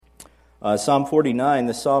Psalm 49,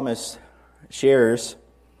 the psalmist shares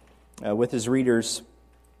with his readers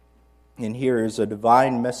and hearers a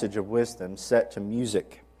divine message of wisdom set to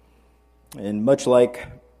music. And much like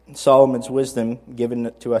Solomon's wisdom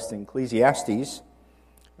given to us in Ecclesiastes,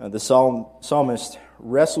 the psalmist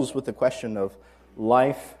wrestles with the question of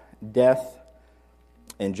life, death,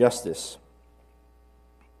 and justice.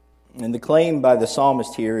 And the claim by the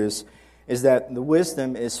psalmist here is that the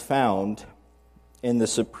wisdom is found in the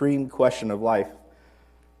supreme question of life,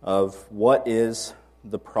 of what is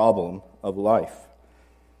the problem of life?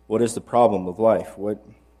 What is the problem of life?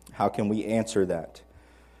 How can we answer that?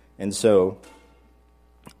 And so,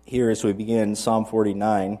 here as we begin Psalm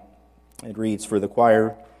 49, it reads, "For the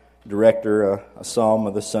choir director, a psalm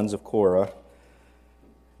of the sons of Korah."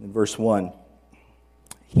 In verse 1,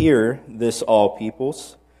 "Hear this, all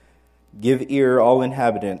peoples. Give ear, all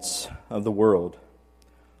inhabitants of the world,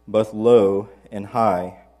 both low and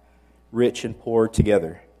high, rich and poor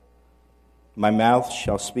together. My mouth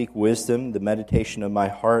shall speak wisdom, the meditation of my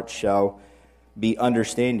heart shall be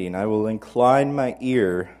understanding. I will incline my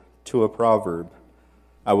ear to a proverb.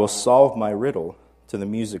 I will solve my riddle to the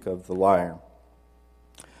music of the lyre."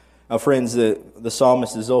 Now, friends, the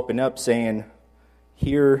psalmist is opening up saying,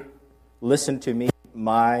 "Hear, listen to me,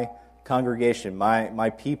 my congregation, my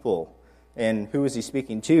people." And who is he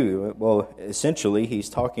speaking to? Well, essentially, he's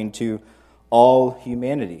talking to all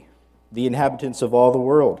humanity, the inhabitants of all the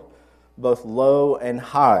world, both low and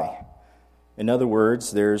high. In other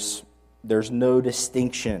words, there's no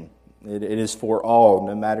distinction. It is for all,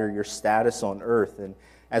 no matter your status on earth. And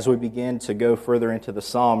as we begin to go further into the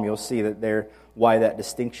psalm, you'll see that why that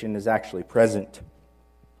distinction is actually present.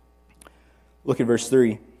 Look at verse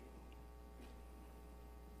 3.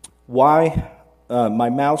 "Why my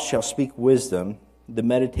mouth shall speak wisdom, the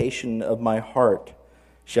meditation of my heart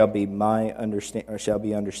shall be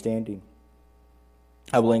understanding.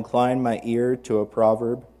 I will incline my ear to a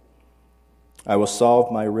proverb. I will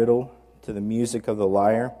solve my riddle to the music of the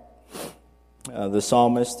lyre." The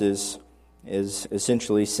psalmist is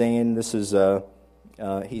essentially saying this is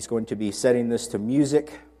he's going to be setting this to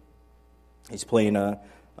music. He's playing a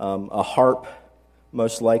harp,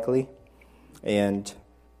 most likely, and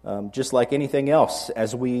just like anything else,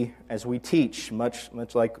 as we teach, much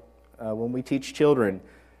like when we teach children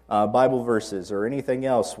Bible verses or anything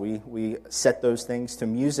else, we set those things to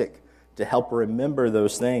music to help remember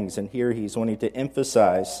those things. And here he's wanting to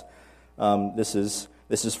emphasize this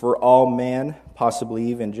is for all man, possibly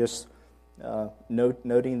even just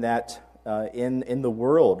noting that in the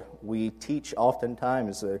world we teach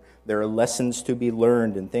oftentimes. There are lessons to be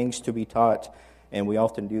learned and things to be taught, and we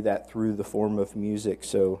often do that through the form of music.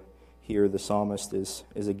 So here the psalmist is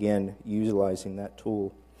again utilizing that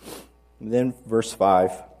tool. And then verse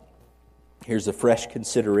 5, here's a fresh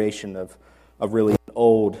consideration of really an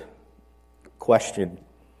old question.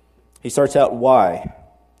 He starts out, "Why?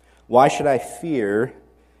 Why should I fear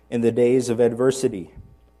in the days of adversity?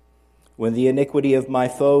 When the iniquity of my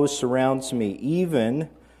foes surrounds me, even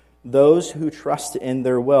those who trust in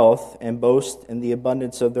their wealth and boast in the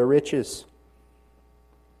abundance of their riches."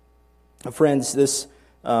 Friends, this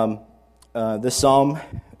psalm,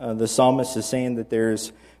 the psalmist is saying that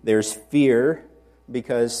there's fear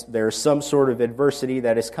because there's some sort of adversity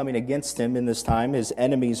that is coming against him in this time. His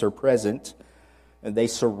enemies are present, and they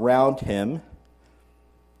surround him.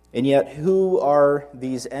 And yet, who are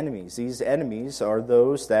these enemies? These enemies are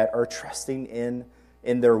those that are trusting in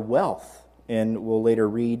their wealth. And we'll later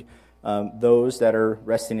read those that are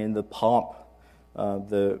resting in the pomp,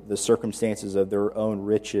 the circumstances of their own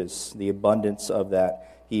riches, the abundance of that.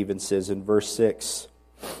 He even says in verse 6,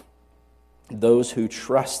 those who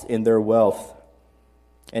trust in their wealth.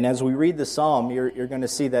 And as we read the psalm, you're going to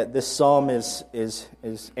see that this psalm is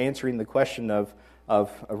answering the question of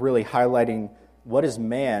really highlighting what is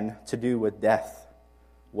man to do with death.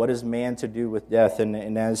 What is man to do with death?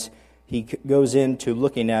 And as he goes into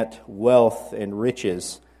looking at wealth and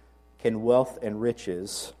riches, can wealth and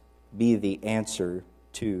riches be the answer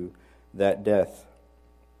to that death?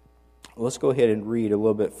 Let's go ahead and read a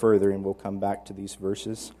little bit further, and we'll come back to these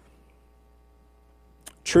verses.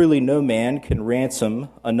 "Truly no man can ransom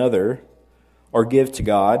another or give to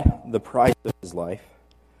God the price of his life.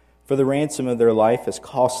 For the ransom of their life is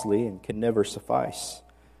costly and can never suffice.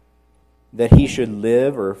 That he should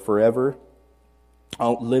live on forever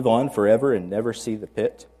and never see the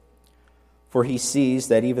pit. For he sees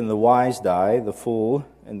that even the wise die, the fool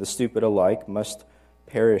and the stupid alike must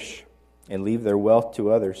perish and leave their wealth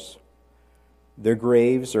to others. Their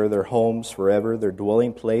graves are their homes forever, their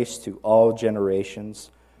dwelling place to all generations.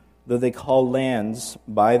 Though they call lands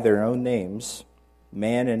by their own names,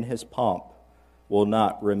 Man in his pomp will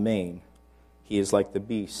not remain. He is like the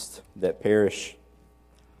beasts that perish.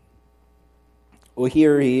 Well,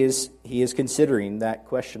 here he is considering that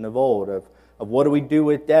question of old, of what do we do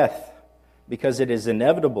with death? Because it is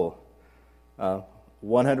inevitable.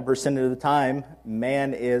 100% of the time,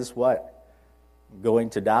 man is what? Going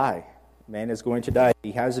to die. Man is going to die.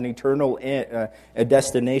 He has an eternal a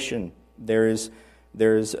destination. There is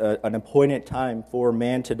an appointed time for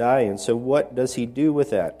man to die. And so what does he do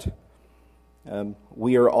with that?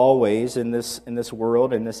 We are always in this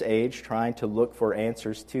world, in this age, trying to look for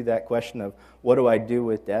answers to that question of what do I do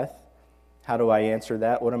with death? How do I answer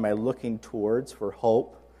that? What am I looking towards for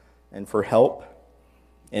hope and for help?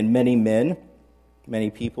 And many men,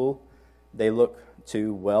 many people, they look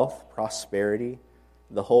to wealth, prosperity,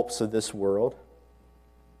 the hopes of this world.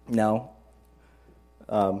 Now,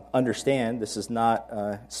 understand, this is not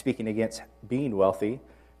speaking against being wealthy.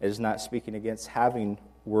 It is not speaking against having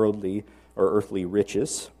worldly or earthly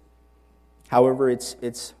riches. However,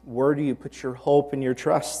 it's where do you put your hope and your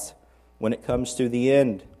trust when it comes to the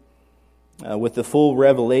end? With the full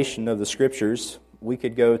revelation of the Scriptures, we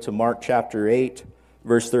could go to Mark chapter 8,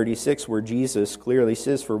 verse 36, where Jesus clearly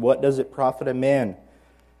says, "For what does it profit a man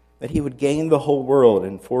that he would gain the whole world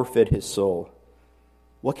and forfeit his soul?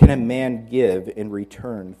 What can a man give in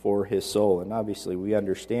return for his soul?" And obviously we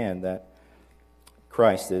understand that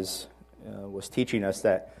Christ was teaching us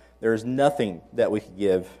that there is nothing that we could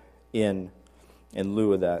give in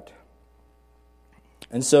lieu of that.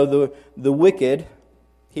 And so the wicked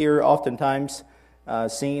here oftentimes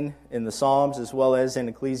seen in the Psalms as well as in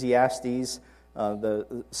Ecclesiastes,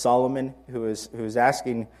 the Solomon who is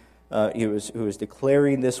asking, who is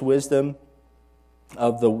declaring this wisdom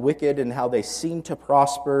of the wicked and how they seem to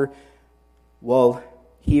prosper. Well,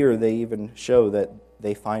 here they even show that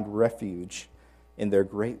they find refuge in their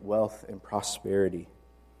great wealth and prosperity.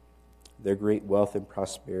 Their great wealth and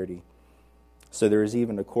prosperity. So there is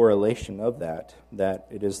even a correlation of that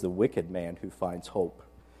it is the wicked man who finds hope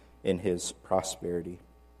in his prosperity.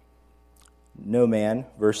 No man,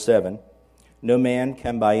 verse 7, no man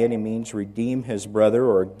can by any means redeem his brother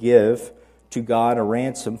or give to God a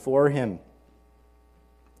ransom for him.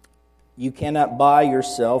 You cannot buy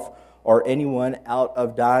yourself or anyone out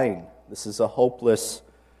of dying. This is a hopeless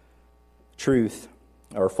truth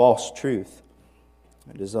or false truth.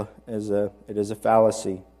 It is a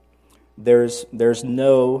fallacy. There's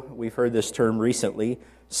no, we've heard this term recently,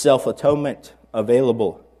 self-atonement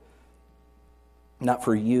available. Not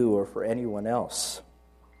for you or for anyone else.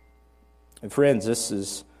 And friends,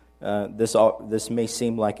 this may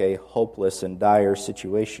seem like a hopeless and dire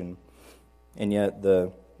situation, and yet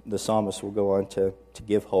the psalmist will go on to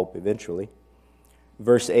give hope eventually.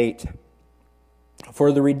 Verse 8,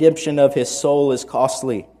 "For the redemption of his soul is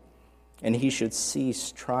costly, and he should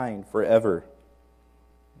cease trying forever.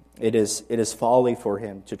 It is folly for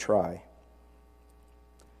him to try.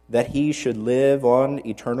 That he should live on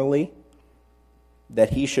eternally,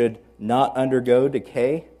 that he should not undergo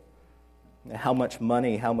decay." How much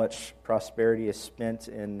money, how much prosperity is spent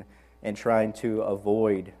in trying to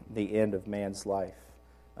avoid the end of man's life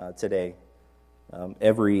today.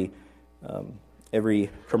 Every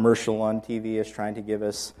commercial on TV is trying to give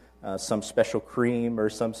us some special cream or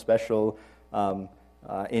some special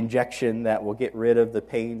injection that will get rid of the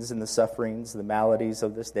pains and the sufferings, the maladies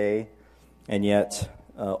of this day. And yet,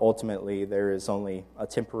 ultimately, there is only a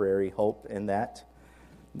temporary hope in that.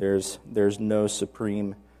 There's no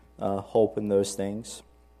supreme hope in those things.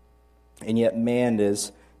 And yet man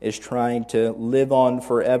is trying to live on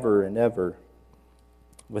forever and ever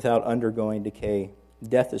without undergoing decay.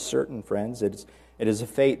 Death is certain, friends. It is a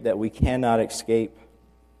fate that we cannot escape.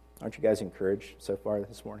 Aren't you guys encouraged so far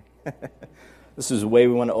this morning? This is the way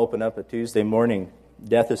we want to open up a Tuesday morning.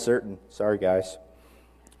 Death is certain. Sorry, guys.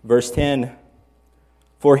 Verse 10,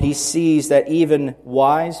 "For he sees that even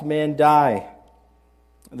wise men die.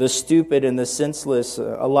 The stupid and the senseless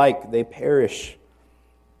alike, they perish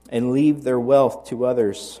and leave their wealth to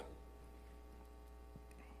others."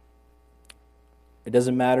 It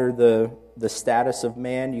doesn't matter the status of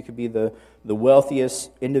man. You could be the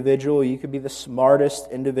wealthiest individual. You could be the smartest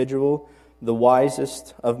individual, the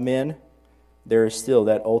wisest of men. There is still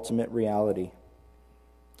that ultimate reality.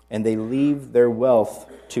 And they leave their wealth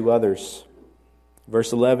to others.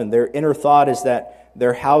 Verse 11, "Their inner thought is that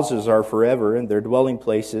their houses are forever, and their dwelling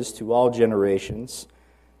places to all generations.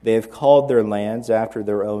 They have called their lands after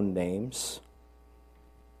their own names,"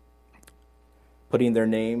 putting their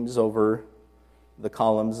names over the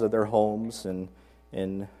columns of their homes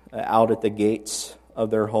and out at the gates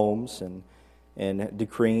of their homes, and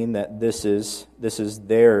decreeing that this is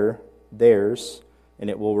theirs, and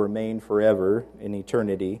it will remain forever in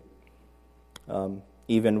eternity.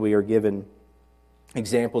 Even we are given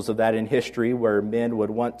examples of that in history where men would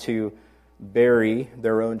want to bury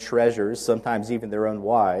their own treasures, sometimes even their own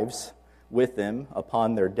wives, with them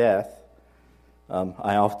upon their death.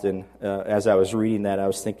 I often, as I was reading that, I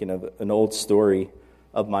was thinking of an old story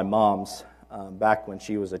of my mom's back when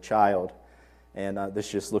she was a child. And this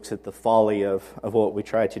just looks at the folly of what we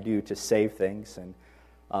try to do to save things.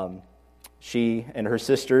 And she and her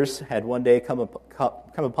sisters had one day come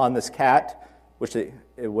upon this cat, which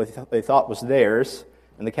they thought was theirs,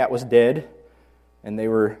 and the cat was dead. And they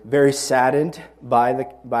were very saddened by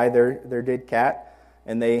their dead cat,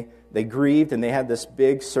 and they grieved, and they had this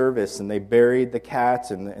big service, and they buried the cat,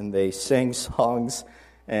 and they sang songs,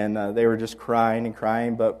 and they were just crying and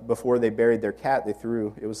crying. But before they buried their cat,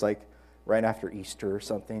 it was like right after Easter or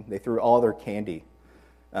something, they threw all their candy,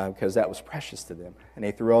 because that was precious to them. And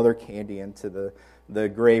they threw all their candy into the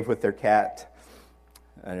grave with their cat.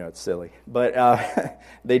 I know it's silly. But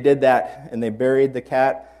they did that, and they buried the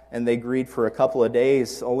cat, and they grieved for a couple of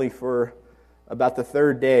days. Only for about the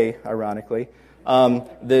third day, ironically,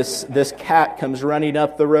 this cat comes running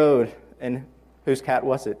up the road. And whose cat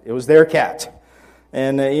was it? It was their cat.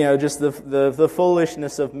 And, just the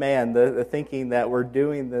foolishness of man, the thinking that we're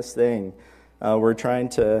doing this thing. We're trying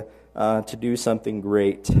to do something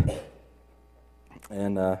great.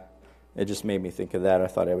 And it just made me think of that. I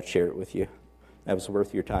thought I would share it with you. That was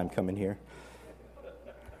worth your time coming here.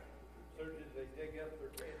 So did they dig up their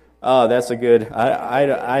candy? Oh, that's a good...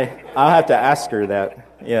 I'll have to ask her that.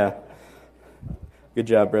 Yeah. Good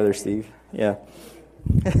job, Brother Steve. Yeah.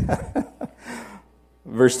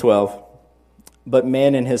 Verse 12. But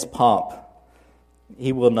man in his pomp,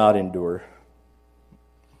 he will not endure.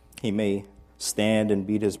 He may stand and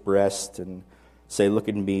beat his breast and say, "Look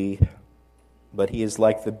at me," but he is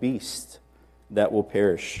like the beast that will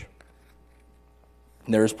perish.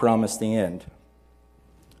 There is promised the end.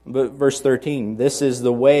 But verse 13, this is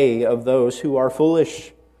the way of those who are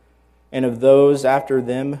foolish, and of those after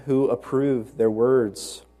them who approve their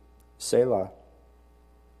words. Selah.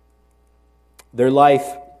 Their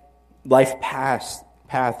life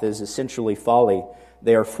path is essentially folly.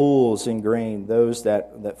 They are fools in grain. Those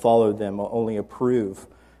that follow them only approve,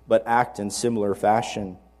 but act in similar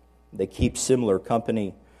fashion. They keep similar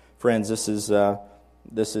company. Friends, this is the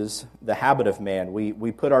habit of man.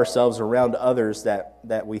 We put ourselves around others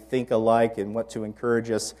that we think alike and want to encourage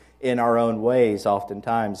us in our own ways.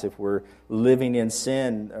 Oftentimes, if we're living in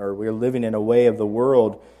sin or we're living in a way of the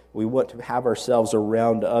world, we want to have ourselves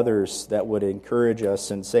around others that would encourage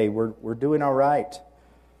us and say, we're doing all right.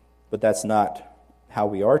 But that's not how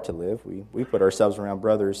we are to live. We put ourselves around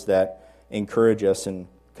brothers that encourage us and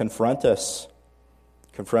confront us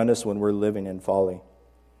when we're living in folly.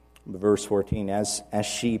 Verse 14, as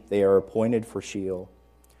sheep they are appointed for Sheol.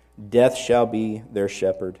 Death shall be their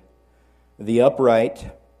shepherd. The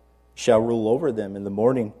upright shall rule over them in the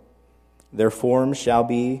morning. Their form shall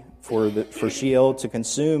be for Sheol to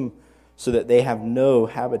consume, so that they have no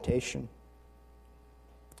habitation.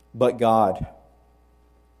 But God,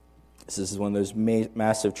 this is one of those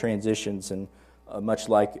massive transitions, and much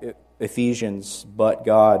like Ephesians, but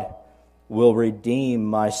God will redeem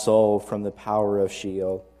my soul from the power of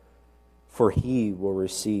Sheol, for he will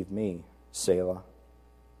receive me, Selah.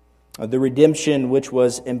 The redemption which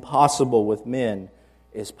was impossible with men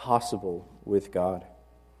is possible with God.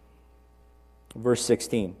 Verse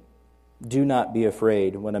 16, do not be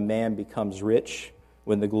afraid when a man becomes rich,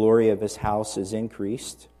 when the glory of his house is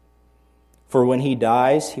increased. For when he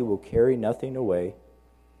dies, he will carry nothing away.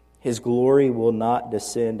 His glory will not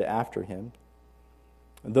descend after him.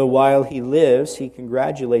 Though while he lives, he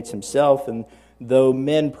congratulates himself, and though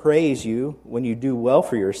men praise you when you do well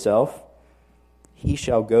for yourself, he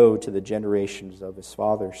shall go to the generations of his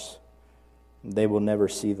fathers. They will never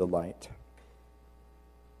see the light.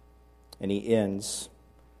 And he ends,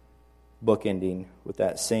 bookending with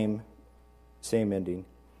that same ending.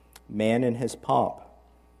 Man in his pomp,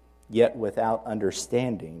 yet without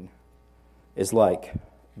understanding, is like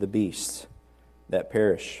the beasts that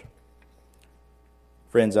perish.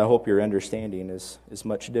 Friends, I hope your understanding is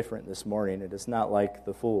much different this morning. It is not like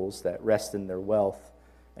the fools that rest in their wealth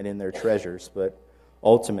and in their treasures, but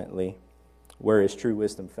ultimately, where is true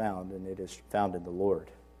wisdom found? And it is found in the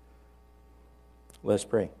Lord. Let us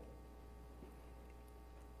pray.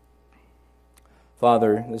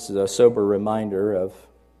 Father, this is a sober reminder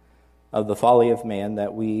of the folly of man,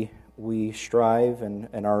 that we strive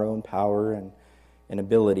in our own power and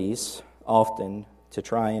abilities often to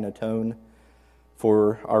try and atone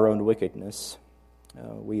for our own wickedness.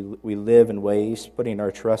 We live in ways putting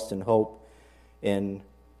our trust and hope in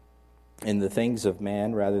the things of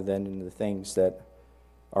man rather than in the things that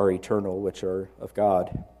are eternal, which are of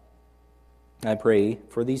God. I pray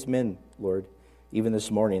for these men, Lord, even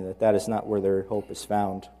this morning, that is not where their hope is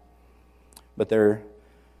found. But their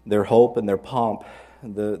hope and their pomp,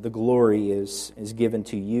 the glory is given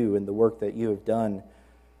to you and the work that you have done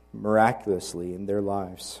miraculously in their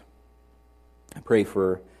lives. I pray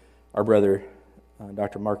for our brother,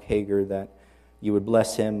 Dr. Mark Hager, that you would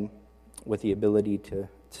bless him with the ability to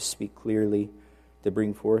speak clearly, to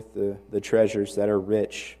bring forth the treasures that are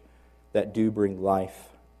rich, that do bring life,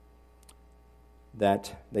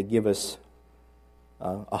 that give us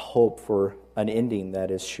a hope for an ending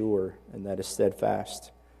that is sure and that is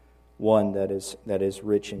steadfast, one that is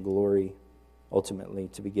rich in glory, ultimately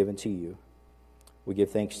to be given to you. We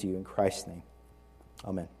give thanks to you in Christ's name.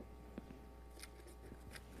 Amen.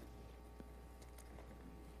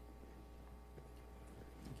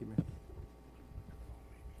 Thank you, man.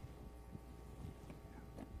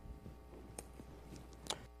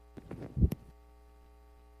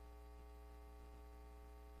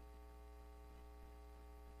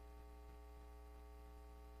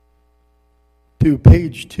 To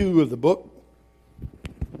page 2 of the book.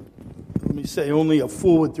 Let me say, only a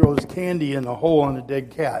fool would throw his candy in a hole on a dead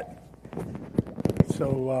cat.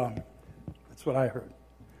 So that's what I heard.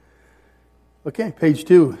 Okay, page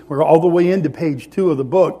 2. We're all the way into page 2 of the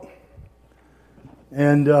book.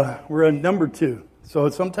 And we're on number 2. So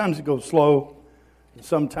sometimes it goes slow. And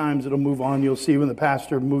sometimes it'll move on. You'll see when the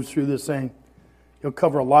pastor moves through this thing, he'll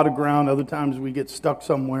cover a lot of ground. Other times we get stuck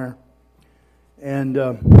somewhere. And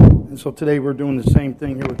so today we're doing the same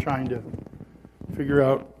thing here. We're trying to figure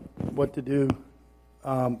out what to do.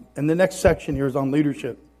 And the next section here is on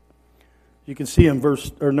leadership. You can see in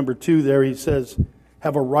number 2 there, he says,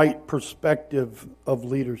 have a right perspective of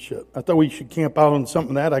leadership. I thought we should camp out on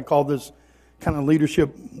something that I call this kind of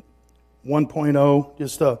leadership 1.0,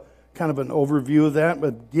 just a kind of an overview of that.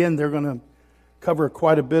 But again, they're going to cover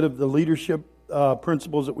quite a bit of the leadership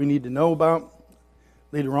principles that we need to know about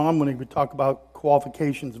later on when we talk about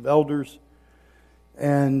qualifications of elders,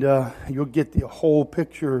 and you'll get the whole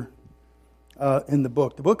picture in the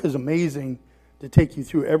book. The book is amazing to take you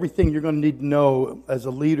through everything you're going to need to know as a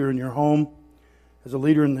leader in your home, as a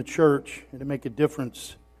leader in the church, and to make a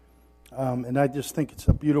difference. And I just think it's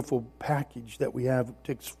a beautiful package that we have. It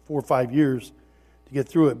takes 4 or 5 years to get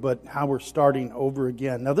through it, but how we're starting over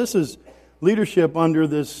again. Now, this is leadership under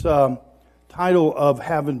this title of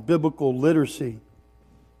having biblical literacy.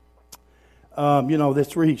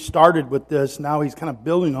 That's where he started with this. Now he's kind of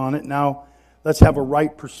building on it. Now let's have a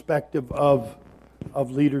right perspective of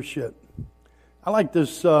leadership. I like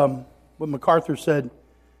this, what MacArthur said.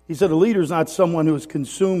 He said, a leader is not someone who is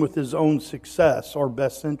consumed with his own success or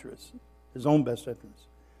best interests, his own best interests.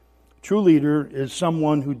 A true leader is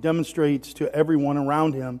someone who demonstrates to everyone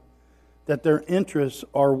around him that their interests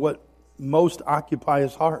are what most occupy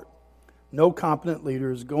his heart. No competent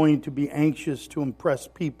leader is going to be anxious to impress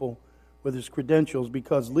people with his credentials,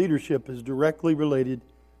 because leadership is directly related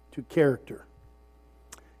to character.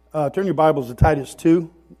 Turn your Bibles to Titus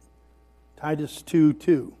 2. Titus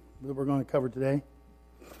 2:2 that we're going to cover today.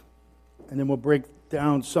 And then we'll break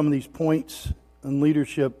down some of these points on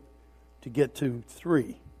leadership to get to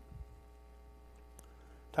 3.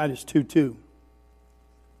 Titus 2:2.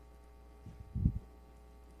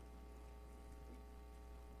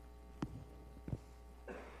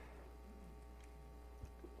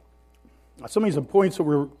 Some of these points that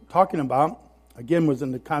we're talking about, again, was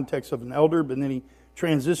in the context of an elder, but then he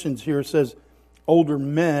transitions here. It says older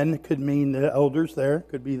men, could mean the elders there,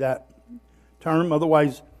 could be that term.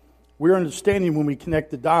 Otherwise, we're understanding when we connect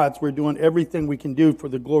the dots, we're doing everything we can do for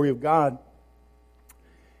the glory of God.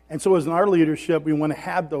 And so as in our leadership, we want to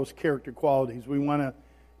have those character qualities. We want to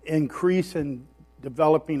increase in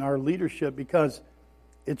developing our leadership, because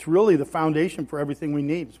it's really the foundation for everything we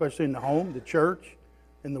need, especially in the home, the church,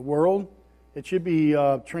 in the world. It should be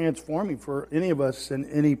transforming for any of us in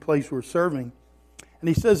any place we're serving. And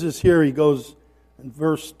he says this here, he goes in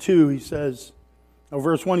verse 2, he says,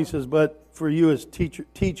 verse 1, he says, but for you as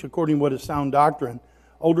teach according to what is sound doctrine.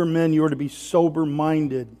 Older men, you are to be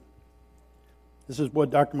sober-minded. This is what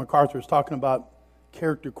Dr. MacArthur is talking about,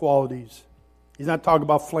 character qualities. He's not talking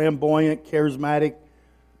about flamboyant, charismatic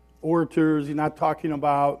orators. He's not talking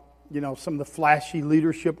about, some of the flashy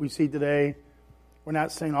leadership we see today. We're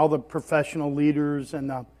not saying all the professional leaders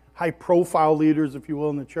and high-profile leaders, if you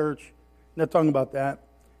will, in the church. Not talking about that.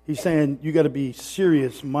 He's saying you got to be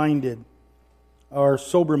serious-minded or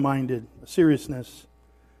sober-minded, seriousness.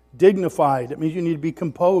 Dignified. It means you need to be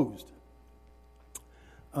composed.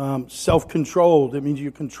 Self-controlled. It means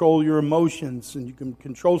you control your emotions and you can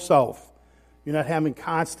control self. You're not having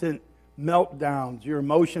constant meltdowns. Your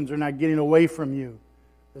emotions are not getting away from you.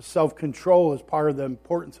 The self-control is part of the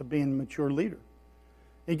importance of being a mature leader.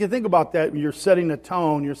 And you can think about that. You're setting the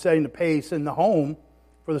tone, you're setting the pace in the home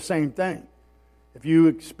for the same thing. If you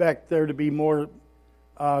expect there to be more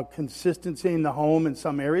consistency in the home in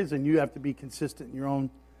some areas, then you have to be consistent in your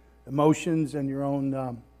own emotions and your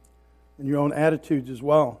own attitudes as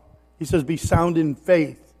well. He says, be sound in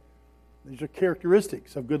faith. These are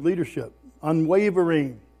characteristics of good leadership.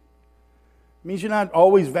 Unwavering. It means you're not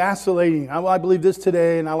always vacillating. I believe this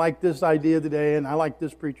today, and I like this idea today, and I like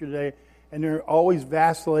this preacher today. And they're always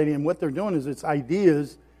vacillating. And what they're doing is it's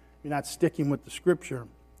ideas. You're not sticking with the Scripture.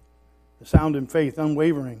 The sound in faith,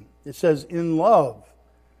 unwavering. It says, in love.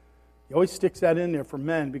 He always sticks that in there for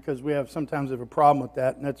men because we sometimes have a problem with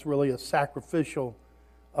that. And that's really a sacrificial,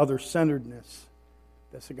 other-centeredness.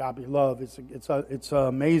 That's agape love. It's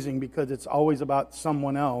amazing because it's always about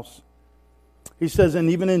someone else. He says, and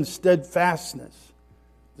even in steadfastness,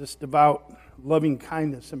 this devout loving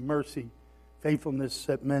kindness and mercy, faithfulness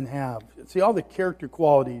that men have. See, all the character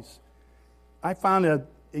qualities. I found that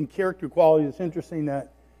in character qualities, it's interesting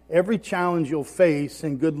that every challenge you'll face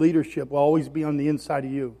in good leadership will always be on the inside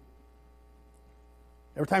of you.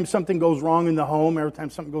 Every time something goes wrong in the home, every time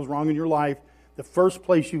something goes wrong in your life, the first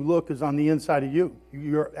place you look is on the inside of you.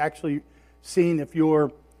 You're actually seeing if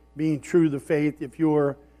you're being true to the faith, if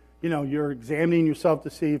you're examining yourself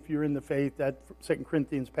to see if you're in the faith, that 2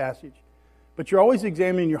 Corinthians passage. But you're always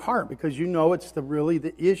examining your heart because you know it's really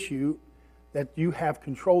the issue that you have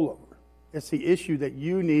control over. It's the issue that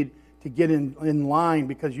you need to get in line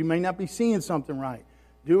because you may not be seeing something right,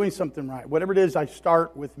 doing something right. Whatever it is, I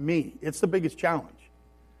start with me. It's the biggest challenge.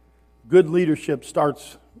 Good leadership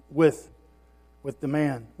starts with the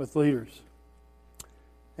man, with leaders.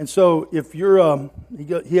 And so if you're,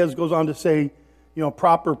 goes on to say,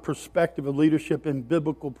 proper perspective of leadership and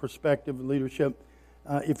biblical perspective of leadership.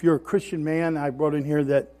 If you're a Christian man, I brought in here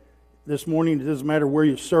that this morning it doesn't matter where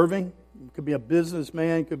you're serving. It could be a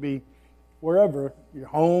businessman, it could be wherever, your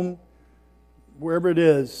home, wherever it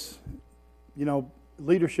is,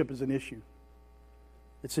 leadership is an issue.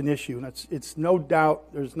 It's an issue. And it's no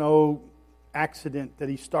doubt, there's no accident that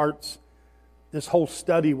he starts this whole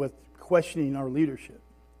study with questioning our leadership.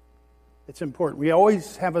 It's important. We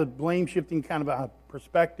always have a blame-shifting kind of a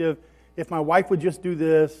perspective. If my wife would just do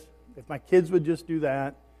this, if my kids would just do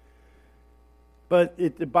that. But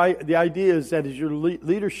the idea is that as your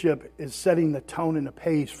leadership is setting the tone and the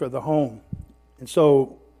pace for the home. And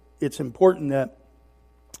so it's important that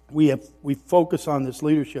we focus on this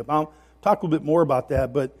leadership. I'll talk a little bit more about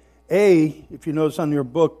that. But if you notice on your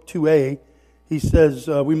book 2A, he says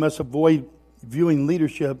we must avoid viewing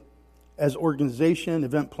leadership as organization,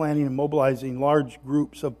 event planning, and mobilizing large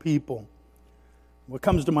groups of people. What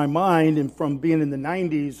comes to my mind, and from being in the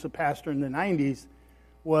 90s, a pastor in the 90s,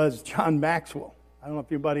 was John Maxwell. I don't know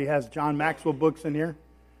if anybody has John Maxwell books in here.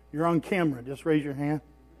 You're on camera. Just raise your hand.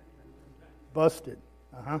 Busted.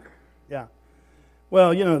 Yeah.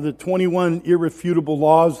 Well, the 21 irrefutable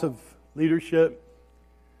laws of leadership.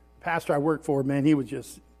 The pastor I worked for, man, he was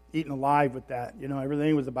just eaten alive with that.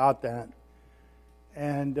 Everything was about that.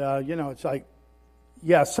 And, it's like,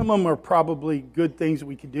 yeah, some of them are probably good things that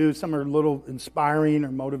we could do. Some are a little inspiring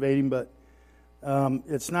or motivating, but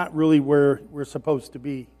it's not really where we're supposed to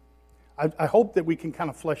be. I hope that we can kind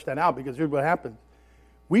of flesh that out because here's what happens.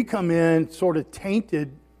 We come in sort of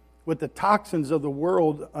tainted with the toxins of the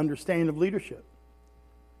world understanding of leadership.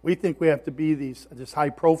 We think we have to be this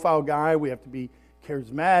high-profile guy. We have to be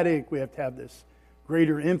charismatic. We have to have this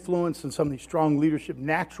greater influence and some of these strong leadership,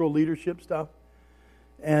 natural leadership stuff.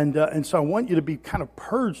 And so I want you to be kind of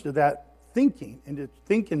purged of that thinking and to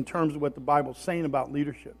think in terms of what the Bible's saying about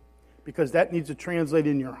leadership. Because that needs to translate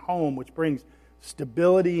in your home, which brings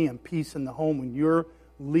stability and peace in the home when you're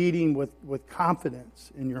leading with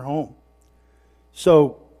confidence in your home.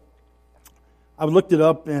 So I looked it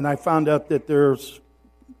up and I found out that there's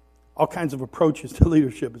all kinds of approaches to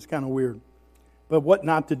leadership. It's kind of weird. But what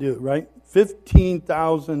not to do, right?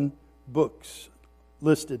 15,000 books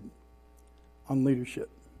listed on leadership.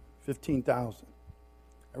 15,000.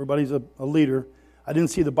 Everybody's a leader. I didn't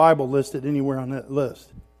see the Bible listed anywhere on that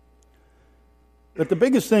list. But the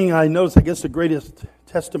biggest thing I noticed, I guess the greatest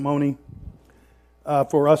testimony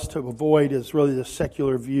for us to avoid is really the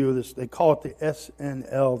secular view. They call it the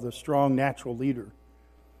SNL, the strong natural leader.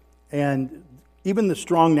 And even the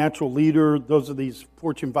strong natural leader, those are these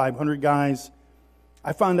Fortune 500 guys.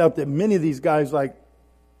 I found out that many of these guys, like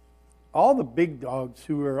all the big dogs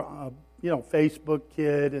who are, Facebook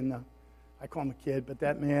kid, and I call him a kid, but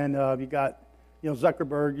that man, you got,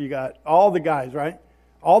 Zuckerberg, you got all the guys, right?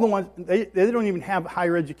 All the ones, they don't even have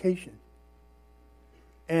higher education.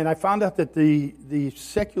 And I found out that the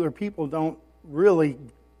secular people don't really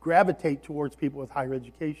gravitate towards people with higher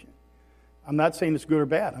education. I'm not saying it's good or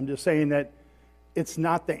bad. I'm just saying that it's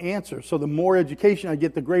not the answer. So the more education I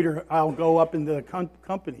get, the greater I'll go up in the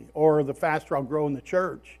company, or the faster I'll grow in the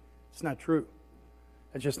church. It's not true.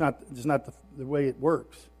 It's just not the way it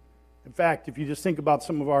works. In fact, if you just think about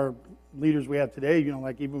some of our leaders we have today,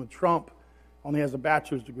 like even with Trump, only has a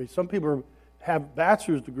bachelor's degree. Some people have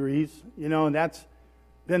bachelor's degrees, and that's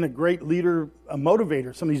been a great leader, a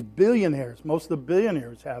motivator. Some of these billionaires, most of the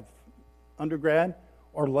billionaires have undergrad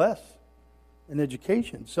or less in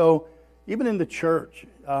education. So even in the church,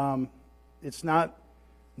 it's not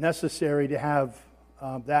necessary to have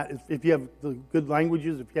that. If you have the good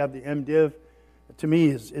languages, if you have the MDiv, to me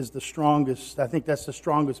is the strongest. I think that's the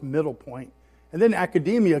strongest middle point. And then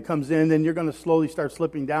academia comes in, then you're going to slowly start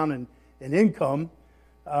slipping down in income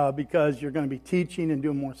because you're going to be teaching and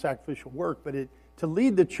doing more sacrificial work. But to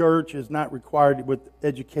lead the church is not required with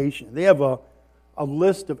education. They have a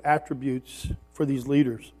list of attributes for these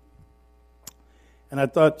leaders. And I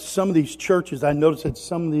thought some of these churches, I noticed that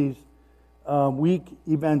some of these weak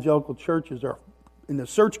evangelical churches are in the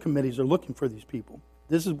search committees are looking for these people.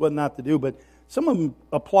 This is what not to do, but some of them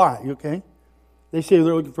apply, okay? They say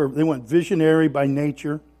they want visionary by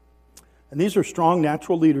nature. And these are strong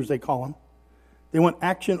natural leaders, they call them. They want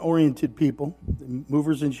action-oriented people,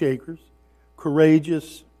 movers and shakers,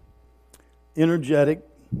 courageous, energetic,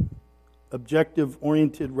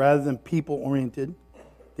 objective-oriented rather than people-oriented.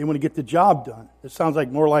 They want to get the job done. It sounds like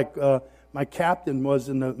more like my captain was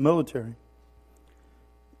in the military.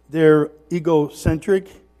 They're egocentric.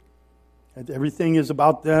 Everything is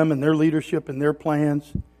about them and their leadership and their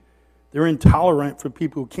plans. They're intolerant for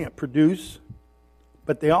people who can't produce,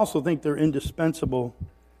 but they also think they're indispensable.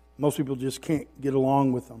 Most people just can't get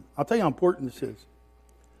along with them. I'll tell you how important this is,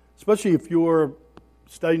 especially if you're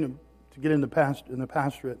studying to get in the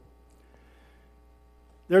pastorate.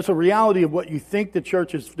 There's a reality of what you think the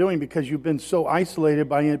church is doing because you've been so isolated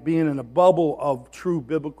by it being in a bubble of true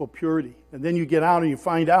biblical purity. And then you get out and you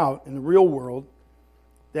find out in the real world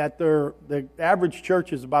that the average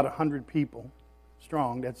church is about 100 people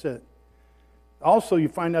strong. That's it. Also, you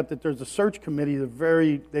find out that there's a search committee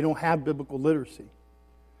they don't have biblical literacy.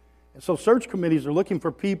 And so search committees are looking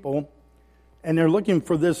for people, and they're looking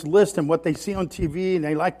for this list and what they see on TV, and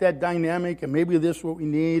they like that dynamic, and maybe this is what we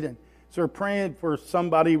need. And so they're praying for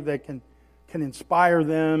somebody that can inspire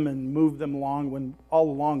them and move them along, when all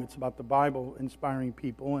along it's about the Bible inspiring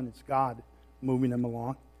people, and it's God moving them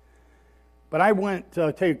along. But I went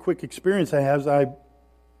to tell you a quick experience I had as I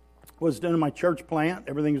was done in my church plant.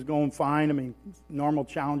 Everything was going fine. I mean, normal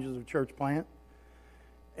challenges of church plant.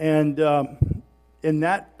 And in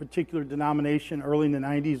that particular denomination, early in the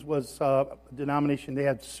 90s, was a denomination, they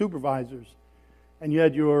had supervisors. And you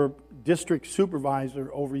had your district supervisor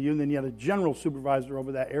over you, and then you had a general supervisor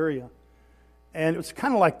over that area. And it was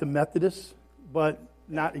kind of like the Methodists, but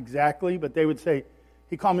not exactly. But they would say,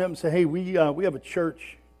 he called me up and said, hey, we have a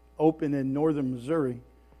church open in northern Missouri,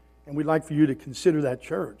 and we'd like for you to consider that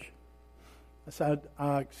church. I said,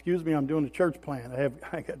 excuse me, I'm doing a church plant.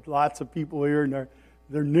 I got lots of people here, and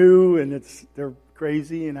they're new, and they're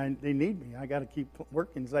crazy, and they need me. I got to keep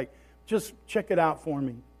working. It's like, just check it out for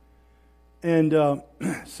me. And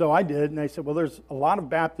so I did, and I said, well, there's a lot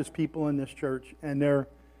of Baptist people in this church, and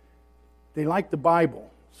they like the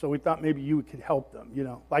Bible, so we thought maybe you could help them,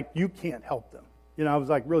 like you can't help them. I was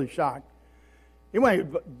like really shocked. Anyway,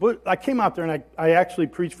 but I came out there, and I actually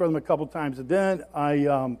preached for them a couple times, and then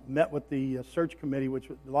I met with the search committee, which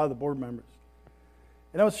was a lot of the board members,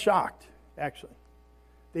 and I was shocked, actually.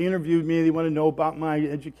 They interviewed me. They wanted to know about my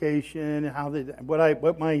education and how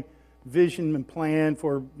what my vision and plan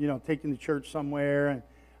for taking the church somewhere, and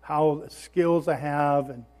how skills I have,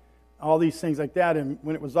 and all these things like that. And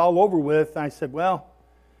when it was all over with, I said, I'm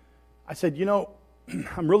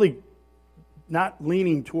really not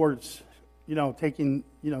leaning towards taking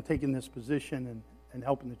this position and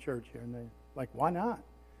helping the church here. And they're like, why not?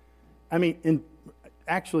 I mean,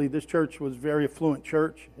 actually, this church was a very affluent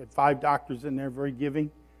church. It had 5 doctors in there, very giving.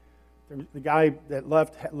 The guy that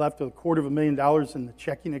left $250,000 in the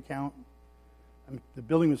checking account. I mean, the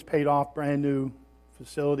building was paid off, brand new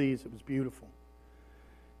facilities. It was beautiful.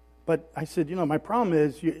 But I said, my problem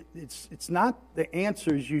is it's not the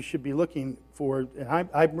answers you should be looking for. And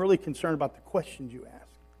I'm really concerned about the questions you ask.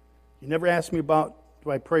 You never asked me about,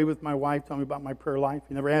 do I pray with my wife? Tell me about my prayer life.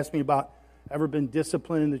 You never asked me about ever been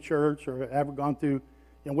disciplined in the church or ever gone through,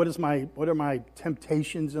 what are my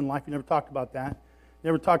temptations in life? You never talked about that. You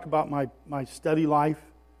never talked about my study life.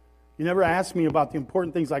 You never asked me about the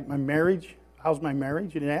important things like my marriage. How's my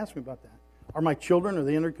marriage? You didn't ask me about that. Are my children, are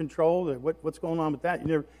they under control? What's going on with that?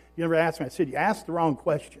 You never asked me. I said, you asked the wrong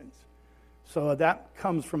questions. So that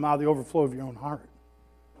comes from out of the overflow of your own heart.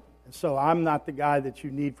 And so I'm not the guy that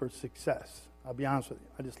you need for success. I'll be honest with you.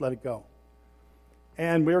 I just let it go.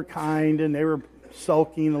 And we were kind, and they were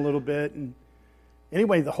sulking a little bit. And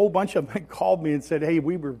anyway, the whole bunch of them called me and said, hey,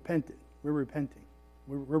 we repented. We're repenting.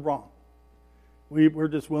 We're wrong. We're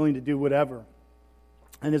just willing to do whatever.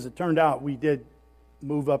 And as it turned out, we did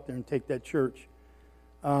move up there and take that church.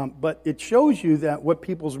 But it shows you that what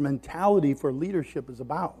people's mentality for leadership is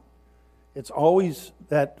about. It's always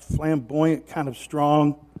that flamboyant, kind of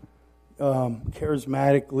strong,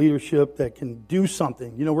 charismatic leadership that can do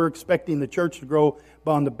something. You know, we're expecting the church to grow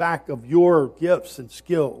on the back of your gifts and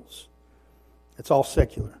skills. It's all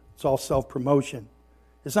secular. It's all self-promotion.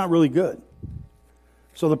 It's not really good.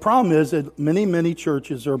 So the problem is that many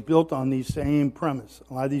churches are built on these same premise.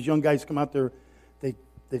 A lot of these young guys come out there,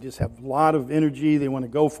 they just have a lot of energy, they want to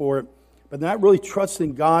go for it, but they're not really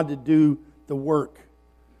trusting God to do the work.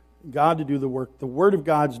 God to do the work. The Word of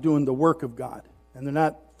God's doing the work of God, and they're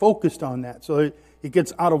not focused on that. So it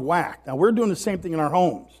gets out of whack. Now, we're doing the same thing in our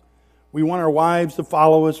homes. We want our wives to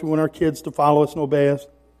follow us, we want our kids to follow us and obey us,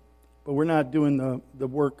 but we're not doing the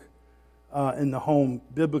work in the home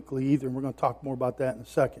biblically either, and we're going to talk more about that in a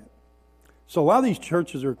second. So a lot of these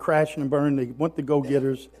churches are crashing and burning. They want the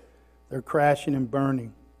go-getters. They're crashing and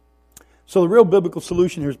burning. So the real biblical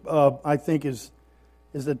solution here, I think, is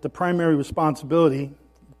that the primary responsibility,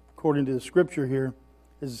 according to the Scripture here,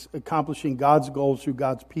 is accomplishing God's goals through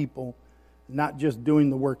God's people, not just doing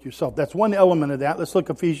the work yourself. That's one element of that. Let's look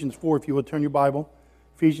at Ephesians 4, if you will, turn your Bible.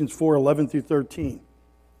 Ephesians 4, 11 through 13.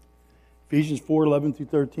 Ephesians 4, 11 through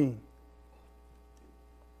 13.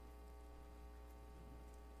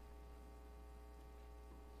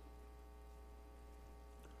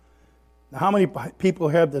 Now, how many people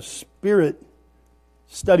have the Spirit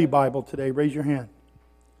Study Bible today? Raise your hand.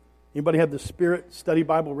 Anybody have the Spirit Study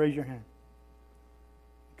Bible? Raise your hand.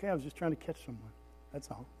 Okay, I was just trying to catch someone. That's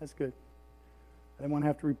all. That's good. I didn't want to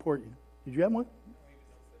have to report you. Did you have one?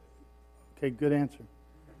 Okay, good answer.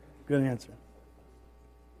 Good answer.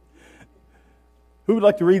 Who would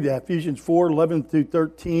like to read that? Ephesians 4, 11 through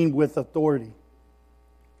 13 with authority.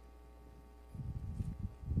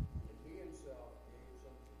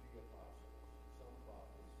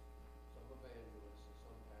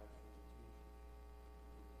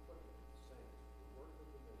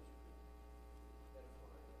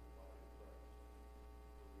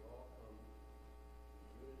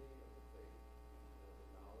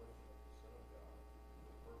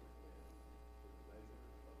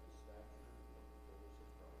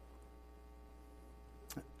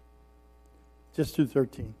 Just through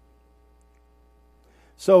 13.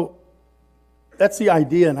 So that's the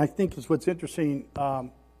idea, and I think is what's interesting.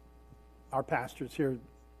 Our pastors here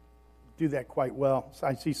do that quite well. So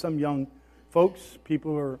I see some young folks,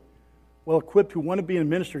 people who are well equipped, who want to be in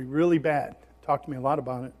ministry really bad. Talk to me a lot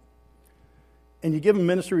about it. And you give them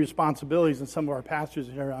ministry responsibilities, and some of our pastors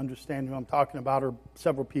here understand who I'm talking about, or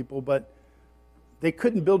several people, but they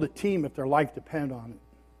couldn't build a team if their life depended on it.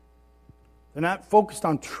 They're not focused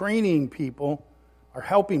on training people or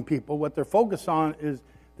helping people. What they're focused on is,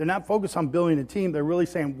 they're not focused on building a team. They're really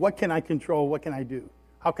saying, what can I control? What can I do?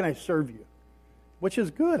 How can I serve you? Which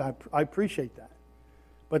is good. I appreciate that.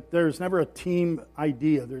 But there's never a team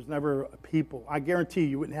idea. There's never a people. I guarantee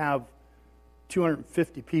you wouldn't have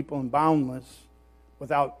 250 people in Boundless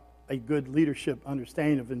without a good leadership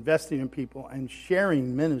understanding of investing in people and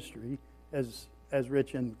sharing ministry as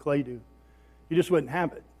Rich and Clay do. You just wouldn't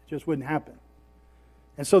have it. Just wouldn't happen.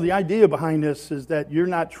 And so the idea behind this is that you're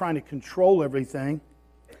not trying to control everything.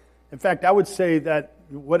 In fact, I would say that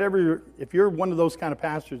if you're one of those kind of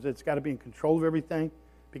pastors that's got to be in control of everything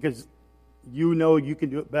because you know you can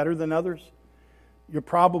do it better than others, you're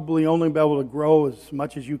probably only be able to grow as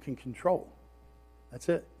much as you can control. That's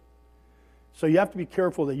it. So you have to be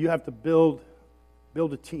careful that you have to build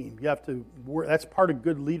a team. You have to work. That's part of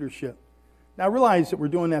good leadership. Now I realize that we're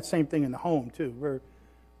doing that same thing in the home too. We're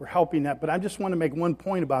helping that, but I just want to make one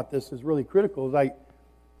point about this is really critical. Like,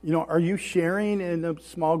 are you sharing in a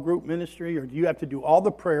small group ministry, or do you have to do all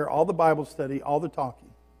the prayer, all the Bible study, all the talking?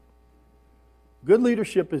 Good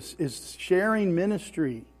leadership is sharing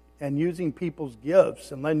ministry and using people's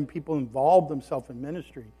gifts and letting people involve themselves in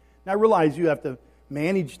ministry. Now I realize you have to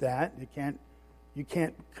manage that. You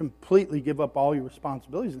can't completely give up all your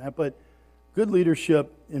responsibilities in that, but good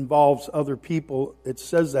leadership involves other people. It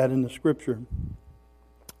says that in the Scripture.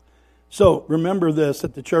 So remember this,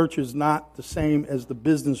 that the church is not the same as the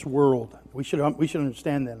business world. We should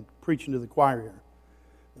understand that. I'm preaching to the choir here.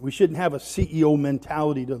 We shouldn't have a CEO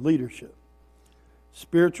mentality to leadership.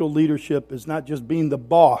 Spiritual leadership is not just being the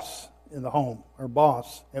boss in the home or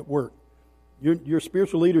boss at work. Your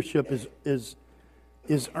spiritual leadership is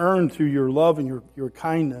earned through your love and your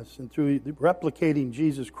kindness and through replicating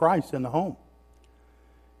Jesus Christ in the home.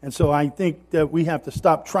 And so I think that we have to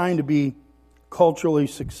stop trying to be culturally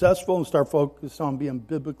successful and start focused on being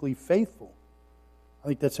biblically faithful. I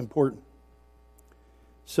think that's important.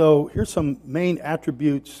 So here's some main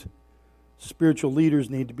attributes spiritual leaders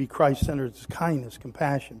need to be Christ-centered: kindness,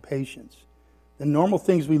 compassion, patience. The normal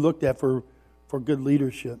things we looked at for good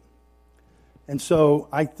leadership. And so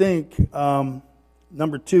I think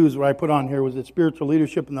number 2 is what I put on here, was that spiritual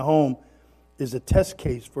leadership in the home is a test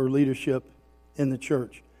case for leadership in the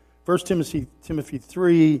church. 1 Timothy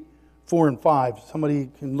 3, 4 and 5. Somebody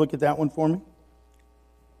can look at that one for me?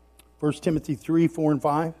 1 Timothy 3, 4 and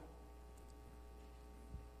 5.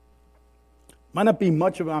 Might not be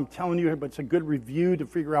much of what I'm telling you here, but it's a good review to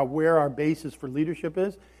figure out where our basis for leadership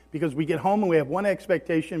is. Because we get home and we have one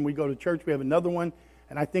expectation, we go to church, we have another one,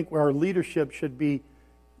 and I think where our leadership should be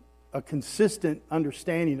a consistent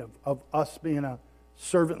understanding of us being a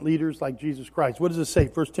servant leaders like Jesus Christ. What does it say?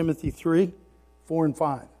 1 Timothy 3, 4 and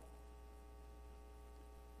 5.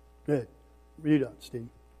 Good. Read it, Steve.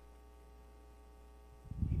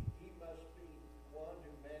 He must be one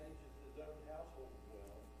who manages his own household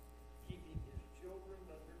well, keeping his children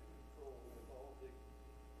under control with all dignity.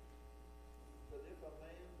 But if a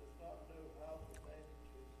man does not know how to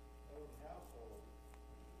manage his own household,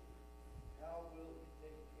 how will he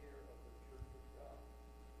take care of the church of God?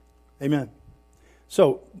 Amen.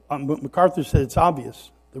 So, MacArthur said it's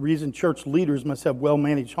obvious. The reason church leaders must have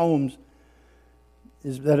well-managed homes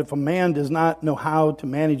is that if a man does not know how to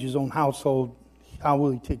manage his own household, how will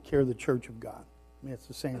he take care of the church of God? I mean, it's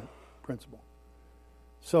the same principle.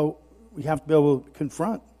 So we have to be able to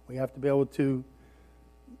confront. We have to be able to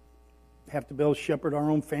shepherd our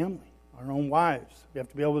own family, our own wives. We have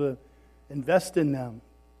to be able to invest in them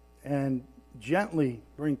and gently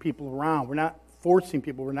bring people around. We're not forcing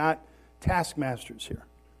people. We're not taskmasters here.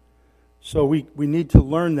 So we need to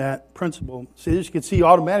learn that principle. So you can see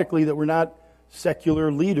automatically that we're not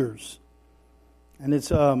secular leaders. And it's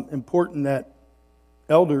important that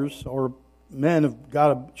elders or men of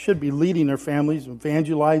God should be leading their families,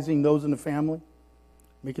 evangelizing those in the family,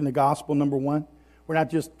 making the gospel number one. We're not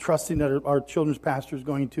just trusting that our children's pastor is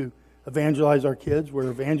going to evangelize our kids. We're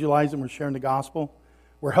evangelizing, we're sharing the gospel.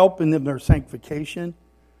 We're helping them in their sanctification.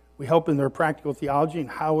 We help in their practical theology and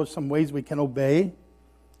how are some ways we can obey.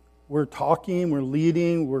 We're talking, we're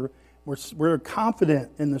leading, we're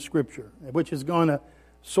confident in the Scripture, which is going to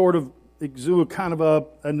sort of exude kind of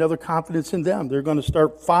another confidence in them. They're going to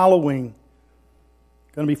start following,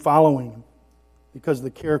 because of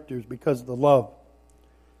the characters, because of the love.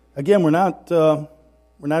 Again, we're not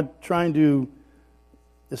trying to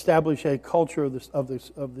establish a culture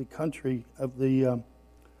of the country, of the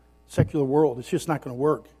secular world. It's just not going to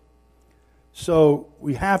work. So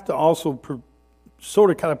we have to also kind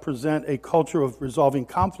of present a culture of resolving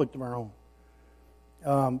conflict of our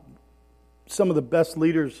own. Some of the best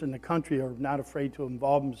leaders in the country are not afraid to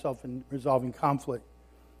involve themselves in resolving conflict.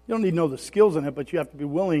 You don't need to know the skills in it, but you have to be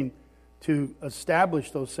willing to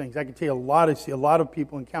establish those things. I can tell you I see a lot of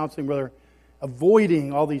people in counseling where they're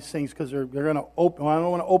avoiding all these things because they're going to open. Well, I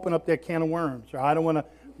don't want to open up that can of worms, or I don't want to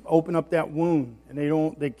open up that wound, and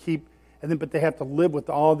but they have to live with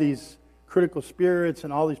all these critical spirits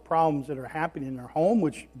and all these problems that are happening in their home,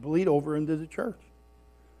 which bleed over into the church.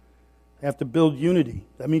 They have to build unity.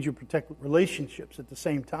 That means you protect relationships at the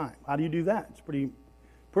same time. How do you do that? It's a pretty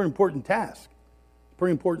important task.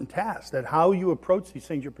 Pretty important task, that how you approach these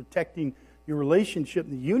things, you're protecting your relationship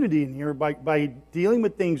and the unity in here by dealing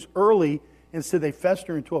with things early instead they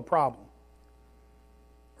fester into a problem.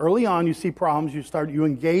 Early on, you see problems, you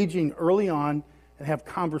engaging early on and have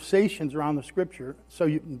conversations around the Scripture, so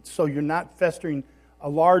you're not festering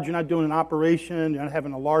you're not doing an operation, you're not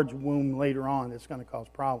having a large wound later on that's going to cause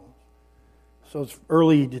problems. So it's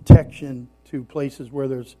early detection to places where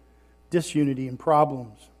there's disunity and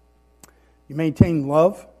problems. You maintain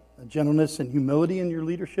love, gentleness, and humility in your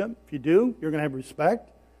leadership. If you do, you're going to have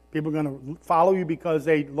respect. People are going to follow you because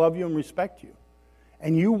they love you and respect you.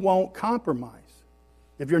 And you won't compromise.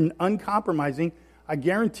 If you're uncompromising, I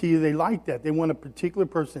guarantee you they like that. They want a particular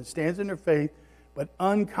person that stands in their faith, but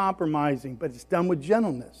uncompromising. But it's done with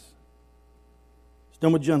gentleness. It's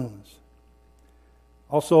done with gentleness.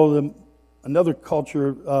 Also, another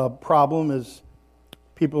culture problem is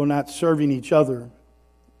people are not serving each other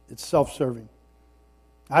It's self-serving.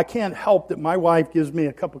 I can't help that my wife gives me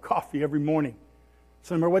a cup of coffee every morning.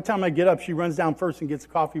 So no matter what time I get up, she runs down first and gets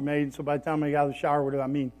the coffee made. And so by the time I get out of the shower, what do I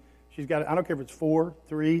mean? She's got, I don't care if it's 4,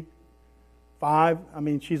 3, 5. I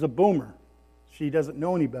mean, she's a boomer. She doesn't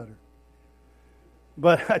know any better.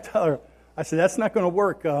 But I tell her, I said, that's not going to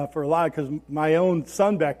work for a lot, because my own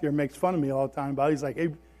son back there makes fun of me all the time about it. He's like,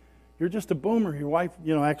 hey, you're just a boomer. Your wife,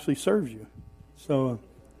 actually serves you. So,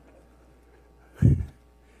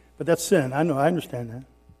 but that's sin. I know. I understand that.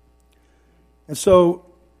 And so,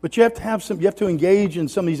 but you have to engage in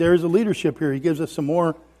some of these areas of leadership here. He gives us some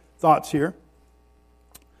more thoughts here.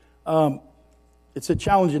 It's a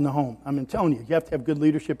challenge in the home. I'm telling you, you have to have good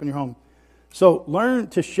leadership in your home. So learn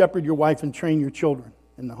to shepherd your wife and train your children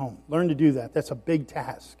in the home. Learn to do that. That's a big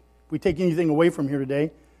task. If we take anything away from here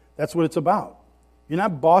today, that's what it's about. You're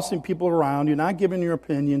not bossing people around. You're not giving your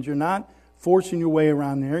opinions. You're not forcing your way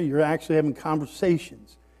around there. You're actually having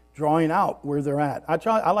conversations, drawing out where they're at.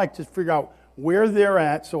 I like to figure out where they're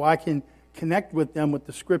at so I can connect with them with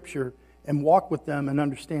the Scripture and walk with them in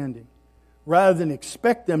understanding, rather than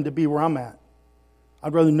expect them to be where I'm at.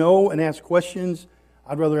 I'd rather know and ask questions.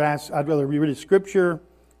 I'd rather read the Scripture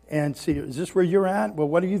and see, is this where you're at? Well,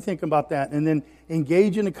 what do you think about that? And then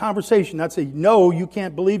engage in a conversation. Not say, no, you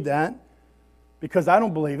can't believe that because I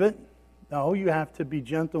don't believe it. No, you have to be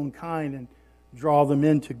gentle and kind and draw them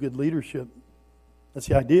into good leadership. That's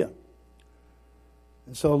the idea.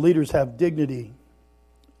 And so leaders have dignity,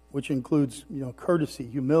 which includes, courtesy,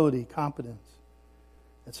 humility, competence.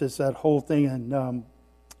 It says that whole thing in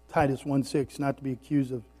Titus 1:6, not to be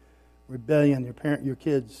accused of rebellion, your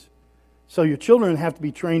kids. So your children have to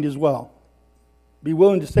be trained as well. Be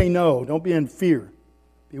willing to say no. Don't be in fear.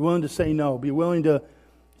 Be willing to say no. Be willing to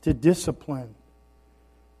discipline.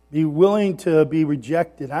 Be willing to be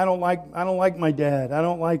rejected. I don't like my dad. I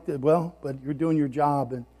don't like that. Well, but you're doing your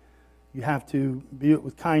job, and you have to be it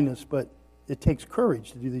with kindness. But it takes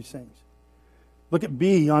courage to do these things. Look at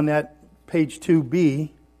B on that page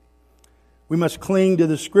 2B. We must cling to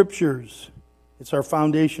the Scriptures. It's our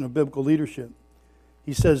foundation of biblical leadership.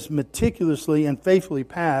 He says, meticulously and faithfully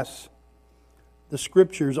pass the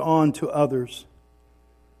Scriptures on to others.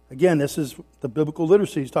 Again, this is the biblical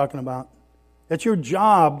literacy he's talking about. It's your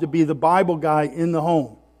job to be the Bible guy in the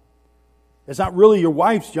home. It's not really your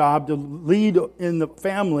wife's job to lead in the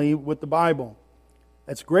family with the Bible.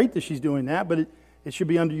 It's great that she's doing that, but it should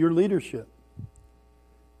be under your leadership.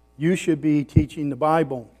 You should be teaching the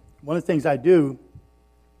Bible. One of the things I do,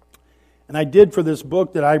 and I did for this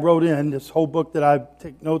book that I wrote this whole book that I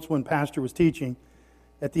take notes when Pastor was teaching,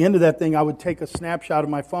 at the end of that thing, I would take a snapshot of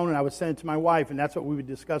my phone and I would send it to my wife, and that's what we would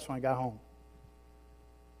discuss when I got home.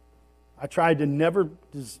 I tried to never,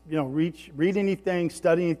 read anything,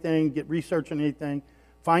 study anything, get research on anything,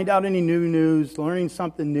 find out any new news, learning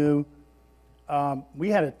something new. We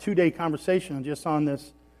had a 2-day conversation just on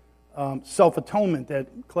this self-atonement that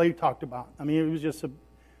Clay talked about. I mean, it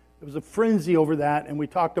was a frenzy over that, and we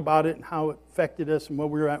talked about it and how it affected us and where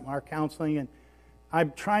we were at in our counseling. And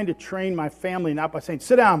I'm trying to train my family, not by saying,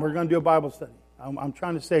 sit down, we're going to do a Bible study. I'm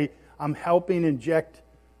trying to say I'm helping inject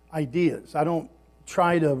ideas. I don't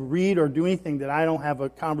try to read or do anything that I don't have a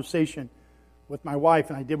conversation with my wife,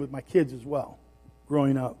 and I did with my kids as well,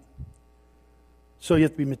 growing up. So you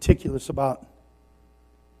have to be meticulous about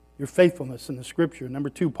your faithfulness in the Scripture. Number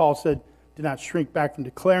 2, Paul said, do not shrink back from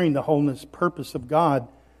declaring the wholeness, purpose of God.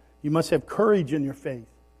 You must have courage in your faith.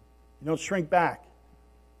 You don't shrink back.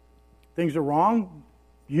 Things are wrong.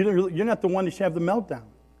 You're not the one that should have the meltdown.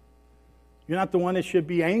 You're not the one that should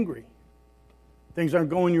be angry. Things aren't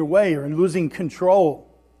going your way or losing control.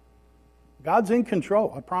 God's in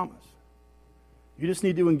control, I promise. You just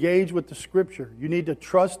need to engage with the Scripture. You need to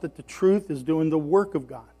trust that the truth is doing the work of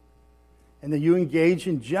God. And that you engage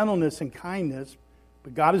in gentleness and kindness,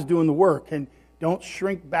 but God is doing the work. And don't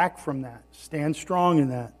shrink back from that. Stand strong in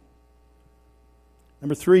that.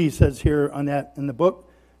 Number 3, he says here on that in the book,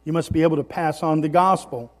 you must be able to pass on the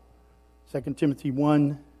gospel. 2 Timothy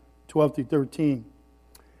 1:12-13.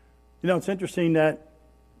 It's interesting that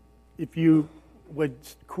if you would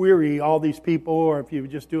query all these people, or if you would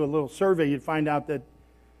just do a little survey, you'd find out that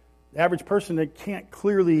the average person that can't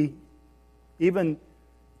clearly even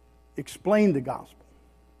explain the gospel.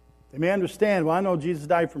 They may understand, well, I know Jesus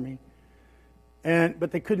died for me, but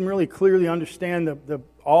they couldn't really clearly understand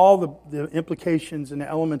all the implications and the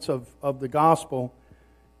elements of the gospel.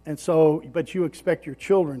 And so, but you expect your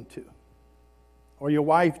children to, or your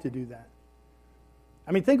wife to do that.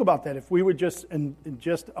 I mean, think about that. If we would just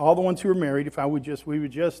all the ones who are married, we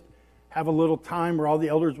would just have a little time where all the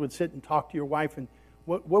elders would sit and talk to your wife, and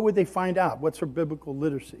what would they find out? What's her biblical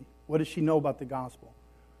literacy? What does she know about the gospel?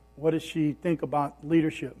 What does she think about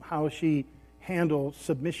leadership? How does she handle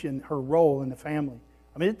submission, her role in the family?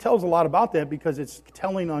 I mean, it tells a lot about that because it's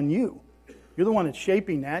telling on you. You're the one that's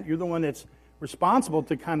shaping that. You're the one that's responsible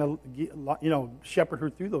to kind of, shepherd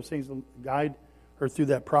her through those things, guide her through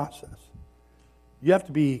that process. You have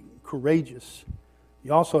to be courageous.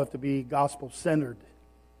 You also have to be gospel-centered.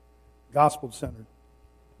 Gospel-centered.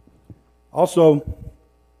 Also,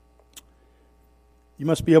 you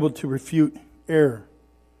must be able to refute error.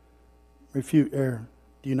 Refute error.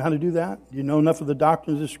 Do you know how to do that? Do you know enough of the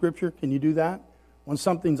doctrines of Scripture? Can you do that? When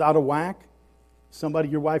something's out of whack,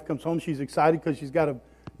 your wife comes home, she's excited because she's got a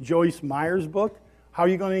Joyce Meyer's book. How are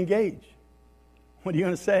you going to engage? What are you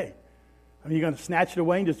going to say? Are you going to snatch it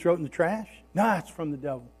away and just throw it in the trash? No, it's from the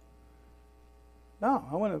devil. No,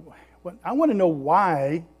 I want to know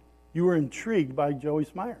why you were intrigued by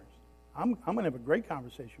Joyce Meyer's. I'm going to have a great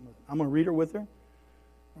conversation with her. I'm going to read her with her.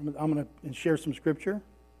 I'm going to share some Scripture.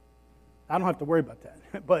 I don't have to worry about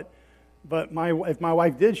that. But if my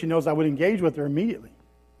wife did, she knows I would engage with her immediately.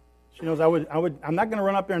 She knows I would. I'm not going to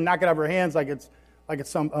run up there and knock it out of her hands like it's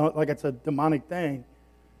a demonic thing.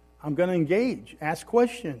 I'm going to engage, ask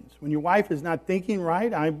questions. When your wife is not thinking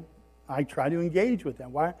right, I try to engage with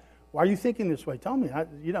them. Why are you thinking this way? Tell me.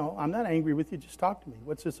 I'm not angry with you. Just talk to me.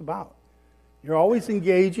 What's this about? You're always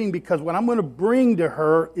engaging because what I'm going to bring to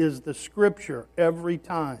her is the Scripture every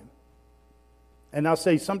time. And I'll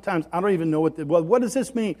say sometimes, I don't even know what does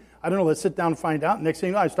this mean? I don't know, let's sit down and find out. Next thing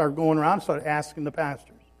you know, I start going around and start asking the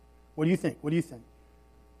pastors. What do you think? What do you think?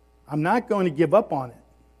 I'm not going to give up on it.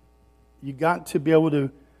 You got to be able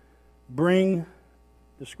to bring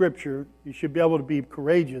the Scripture. You should be able to be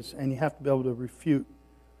courageous, and you have to be able to refute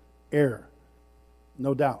error.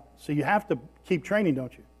 No doubt. So you have to keep training,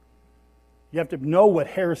 don't you? You have to know what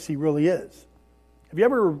heresy really is. Have you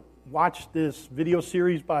ever watched this video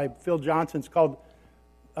series by Phil Johnson? It's called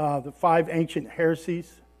The 5 Ancient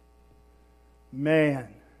Heresies.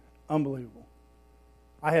 Man, unbelievable.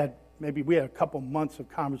 We had a couple months of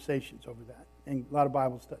conversations over that and a lot of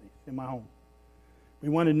Bible studies in my home. We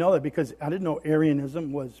wanted to know that because I didn't know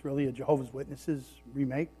Arianism was really a Jehovah's Witnesses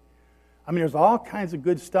remake. I mean, there's all kinds of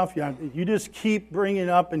good stuff. You just keep bringing it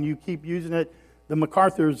up and you keep using it. The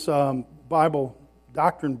MacArthur's Bible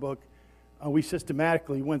doctrine book, we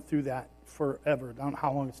systematically went through that forever. I don't know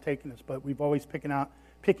how long it's taken us, but we've always picking out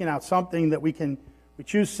something that we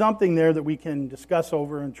choose something there that we can discuss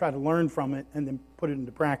over and try to learn from it and then put it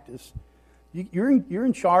into practice. You're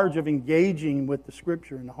in charge of engaging with the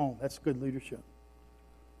Scripture in the home. That's good leadership.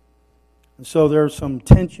 And so there are some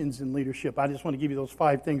tensions in leadership. I just want to give you those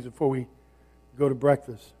 5 things before we go to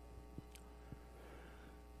breakfast.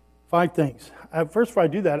 5 things. First, before I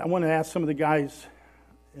do that, I want to ask some of the guys.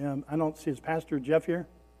 I don't see, is Pastor Jeff here?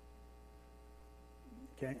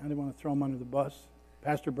 Okay, I didn't want to throw him under the bus.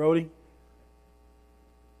 Pastor Brody?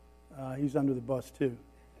 He's under the bus too.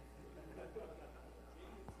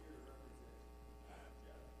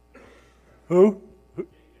 Who?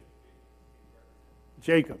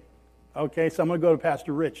 Jacob. Okay, so I'm going to go to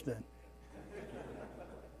Pastor Rich then.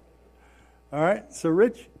 All right, so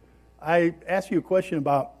Rich, I asked you a question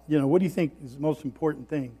about, what do you think is the most important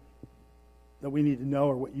thing that we need to know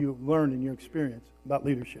or what you learned in your experience about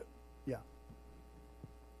leadership? Yeah.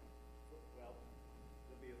 Well,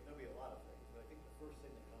 there'll be a lot of things, but I think the first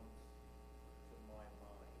thing that comes to my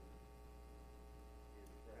mind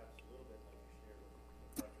is perhaps a little bit like you shared with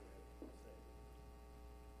Roger had said,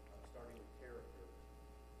 starting with character,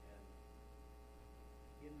 and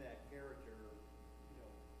in that character,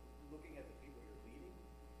 looking at the people you're leading,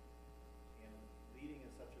 and leading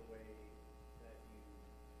in such a way that you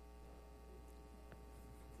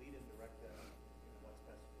lead and direct them in what's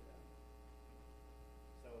best for them.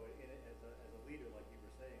 So as a leader, like you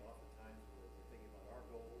were saying, oftentimes we're thinking about our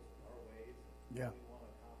goals and our ways, and Yeah. what we want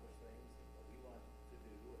to accomplish things, and what we want to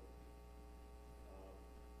do. And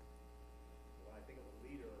when I think of a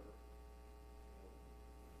leader,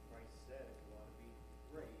 Christ said, if you want to be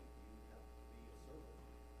great, you have to be a servant.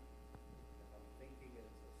 If I'm thinking as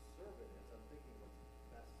a servant, as I'm thinking what's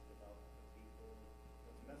best about the people,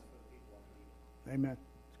 what's best for the people I'm leading. Amen.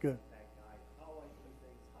 It's good. That guide, how I do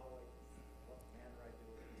things, what manner I do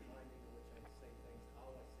it, the timing in which I say things, how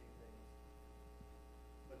I say things.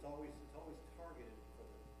 But it's always targeted for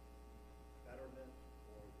the betterment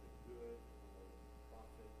or the good or the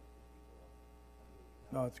profit of the people I'm leading.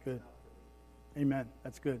 No, it's good. Not for me. Amen.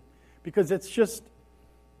 That's good. Because it's just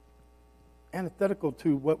antithetical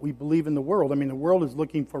to what we believe in the world. I mean, the world is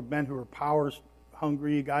looking for men who are power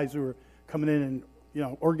hungry, guys who are coming in and,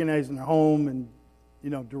 organizing their home and,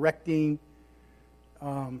 directing.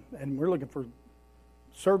 And we're looking for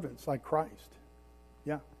servants like Christ.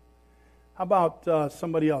 Yeah. How about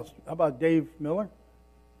somebody else? How about Dave Miller?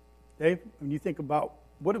 Dave, when you think about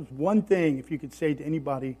what is one thing, if you could say to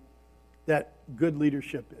anybody, that good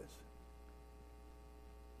leadership is?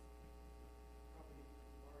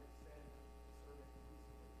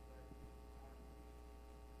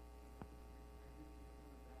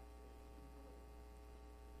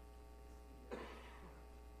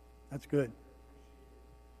 That's good.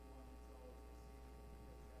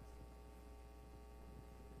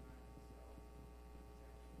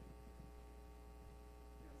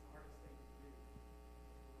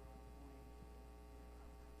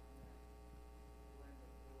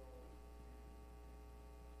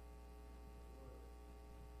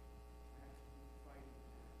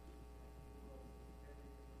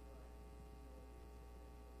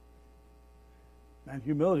 And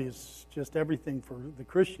humility is just everything for the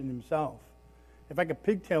Christian himself. If I could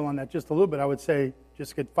pigtail on that just a little bit, I would say,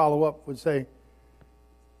 just could follow up, would say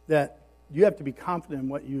that you have to be confident in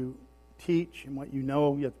what you teach and what you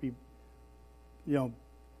know. You have to be,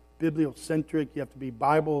 bibliocentric. You have to be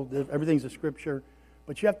Bible. Everything's a scripture.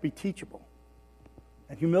 But you have to be teachable.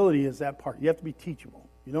 And humility is that part. You have to be teachable.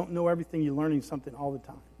 You don't know everything. You're learning something all the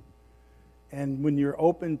time. And when you're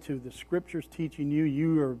open to the scriptures teaching you,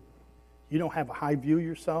 you don't have a high view of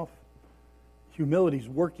yourself. Humility's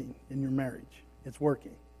working in your marriage. It's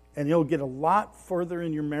working. And you'll get a lot further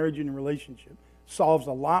in your marriage and your relationship. Solves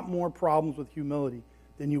a lot more problems with humility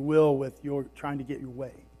than you will with your trying to get your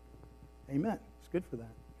way. Amen. It's good for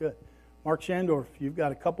that. Good. Mark Shandorf, you've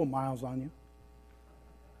got a couple miles on you.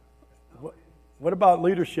 What about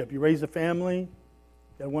leadership? You raised a family,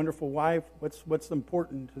 got a wonderful wife. What's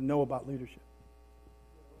important to know about leadership?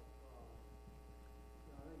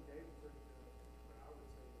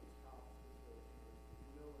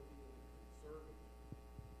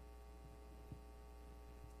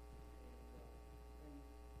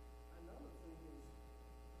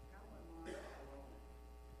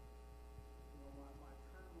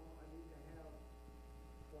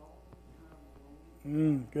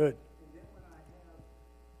 Good. And then when I have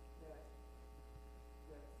that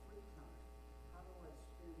free time, how do I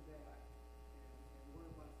spend that? And what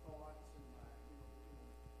are my thoughts and my,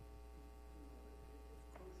 it's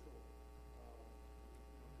crucial.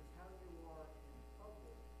 Because how you are in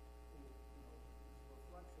public is a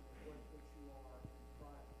reflection of what you are in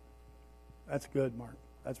private. That's good, Mark.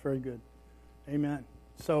 That's very good. Amen.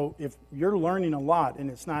 So if you're learning a lot and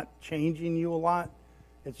it's not changing you a lot,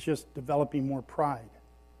 it's just developing more pride.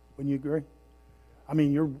 Wouldn't you agree?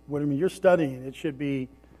 You're studying. It should be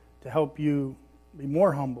to help you be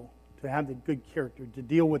more humble, to have the good character, to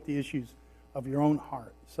deal with the issues of your own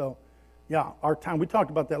heart. So, yeah, our time, we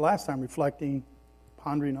talked about that last time, reflecting,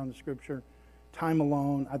 pondering on the Scripture, time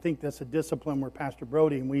alone. I think that's a discipline where Pastor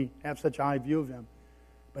Brody, and we have such a high view of him,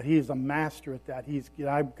 but he is a master at that.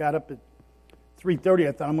 I got up at 3:30,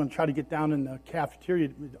 I thought I'm going to try to get down in the cafeteria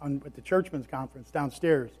at the Churchman's Conference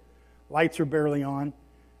downstairs. Lights are barely on.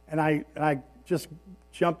 And I just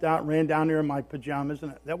jumped out, ran down there in my pajamas,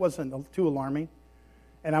 and that wasn't too alarming.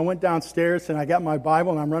 And I went downstairs, and I got my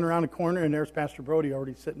Bible, and I'm running around the corner, and there's Pastor Brody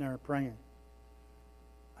already sitting there praying.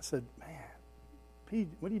 I said, man, Pete,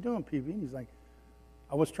 what are you doing, PV? And he's like,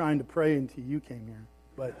 I was trying to pray until you came here.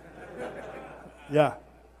 But, yeah.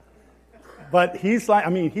 But he's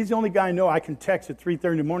he's the only guy I know I can text at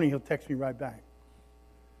 3:30 in the morning. He'll text me right back.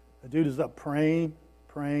 The dude is up praying,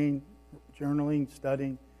 journaling,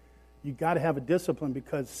 studying. You got to have a discipline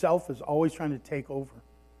because self is always trying to take over.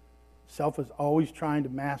 Self is always trying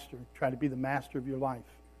to try to be the master of your life.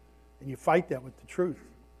 And you fight that with the truth,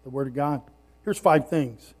 the Word of God. Here's 5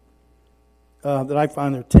 things that I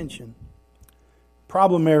find their tension.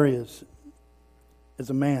 Problem areas as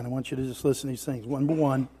a man. I want you to just listen to these things. Number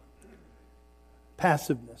 1.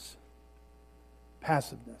 Passiveness.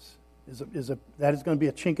 Passiveness that is going to be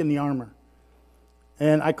a chink in the armor.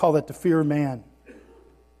 And I call that the fear of man.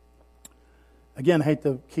 Again, I hate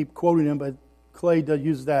to keep quoting him, but Clay does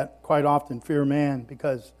use that quite often, fear of man,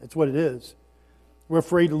 because it's what it is. We're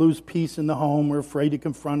afraid to lose peace in the home. We're afraid to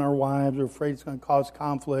confront our wives. We're afraid it's going to cause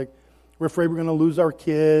conflict. We're afraid we're going to lose our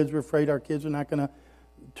kids. We're afraid our kids are not going to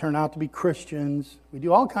turn out to be Christians. We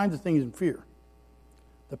do all kinds of things in fear.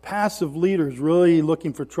 The passive leader is really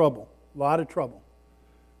looking for trouble, a lot of trouble.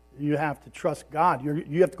 You have to trust God.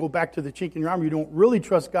 You have to go back to the chink in your armor. You don't really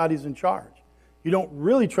trust God He's in charge. You don't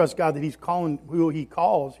really trust God that He's calling who He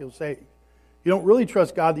calls, He'll save. You don't really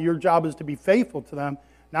trust God that your job is to be faithful to them,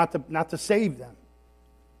 not to save them.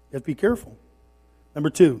 You have to be careful. Number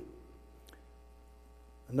 2,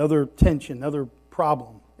 another tension, another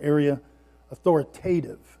problem area,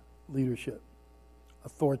 authoritative leadership.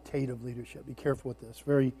 Authoritative leadership. Be careful with this.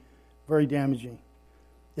 Very, Very damaging.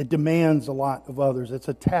 It demands a lot of others. It's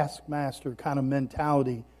a taskmaster kind of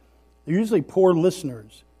mentality. They're usually poor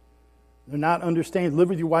listeners. They're not understanding. Live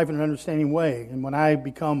with your wife in an understanding way. And when I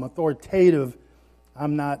become authoritative,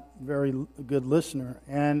 I'm not very good listener,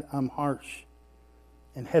 and I'm harsh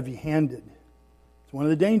and heavy-handed. It's one of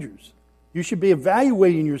the dangers. You should be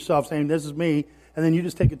evaluating yourself, saying, this is me, and then you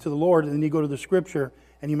just take it to the Lord, and then you go to the Scripture,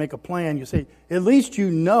 and you make a plan. You say, at least you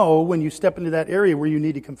know when you step into that area where you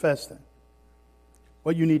need to confess them,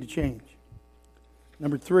 what you need to change.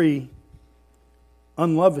 Number 3,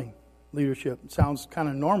 unloving leadership. It sounds kind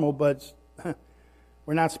of normal, but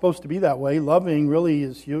we're not supposed to be that way. Loving really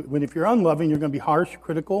is, if you're unloving, you're going to be harsh,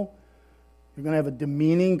 critical. You're going to have a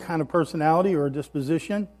demeaning kind of personality or a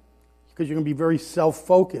disposition because you're going to be very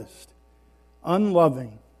self-focused.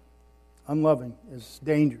 Unloving is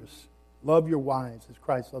dangerous. Love your wives as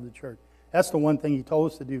Christ loved the church. That's the one thing He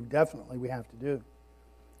told us to do. Definitely we have to do.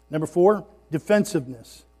 Number 4,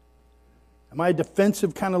 defensiveness. Am I a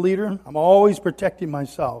defensive kind of leader? I'm always protecting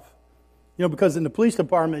myself. Because in the police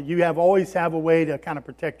department, you always have a way to kind of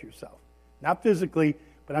protect yourself. Not physically,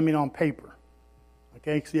 but I mean on paper.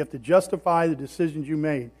 Okay? So you have to justify the decisions you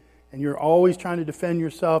made. And you're always trying to defend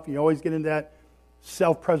yourself. You always get into that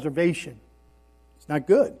self-preservation. It's not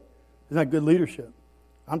good. It's not good leadership.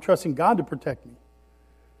 I'm trusting God to protect me.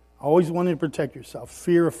 Always wanting to protect yourself.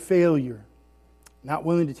 Fear of failure. Not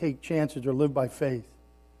willing to take chances or live by faith.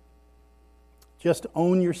 Just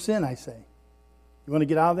own your sin, I say. You want to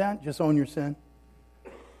get out of that? Just own your sin.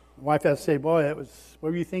 My wife has to say, boy, what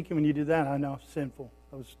were you thinking when you did that? I know, sinful.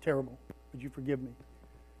 That was terrible. Would you forgive me?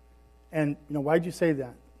 And, why'd you say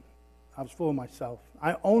that? I was full of myself.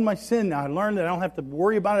 I own my sin now. I learned that I don't have to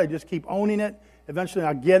worry about it. I just keep owning it. Eventually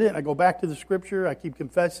I get it. I go back to the Scripture. I keep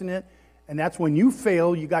confessing it. And that's when you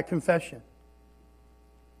fail, you got confession.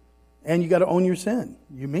 And you got to own your sin.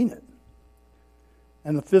 You mean it.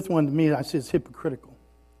 And the 5th one to me, I say, is hypocritical.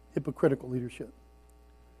 Hypocritical leadership.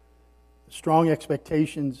 Strong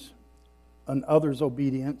expectations on others'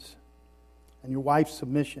 obedience and your wife's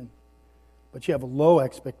submission, but you have a low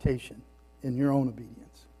expectation in your own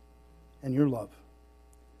obedience and your love.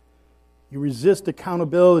 You resist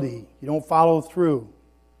accountability. You don't follow through.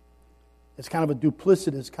 It's kind of a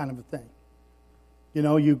duplicitous kind of a thing.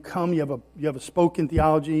 You come, you have a spoken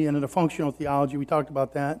theology and a functional theology. We talked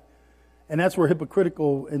about that. And that's where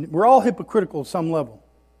hypocritical, and we're all hypocritical at some level.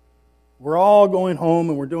 We're all going home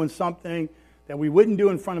and we're doing something that we wouldn't do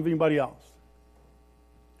in front of anybody else.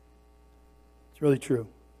 It's really true.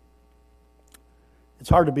 It's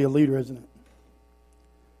hard to be a leader, isn't it?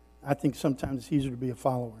 I think sometimes it's easier to be a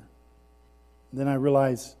follower. And then I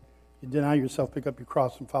realize you deny yourself, pick up your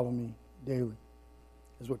cross, and follow me daily,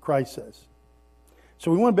 is what Christ says.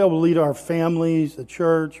 So we want to be able to lead our families, the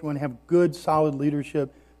church. We want to have good, solid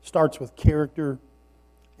leadership. Starts with character.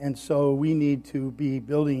 And so we need to be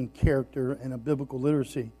building character and a biblical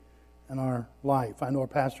literacy in our life. I know our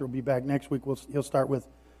pastor will be back next week. He'll start with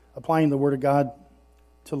applying the Word of God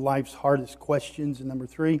to life's hardest questions in number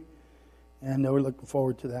 3. And we're looking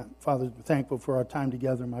forward to that. Father, we're thankful for our time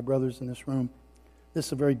together, my brothers in this room. This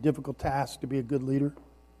is a very difficult task to be a good leader.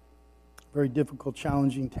 Very difficult,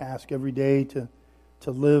 challenging task every day to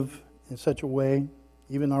live in such a way.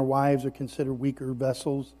 Even our wives are considered weaker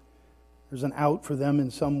vessels. There's an out for them in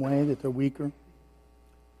some way that they're weaker.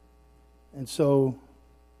 And so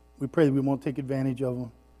we pray that we won't take advantage of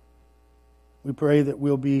them. We pray that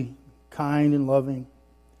we'll be kind and loving,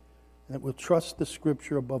 and that we'll trust the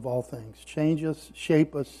Scripture above all things. Change us,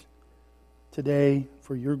 shape us today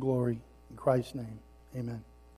for your glory. In Christ's name, amen.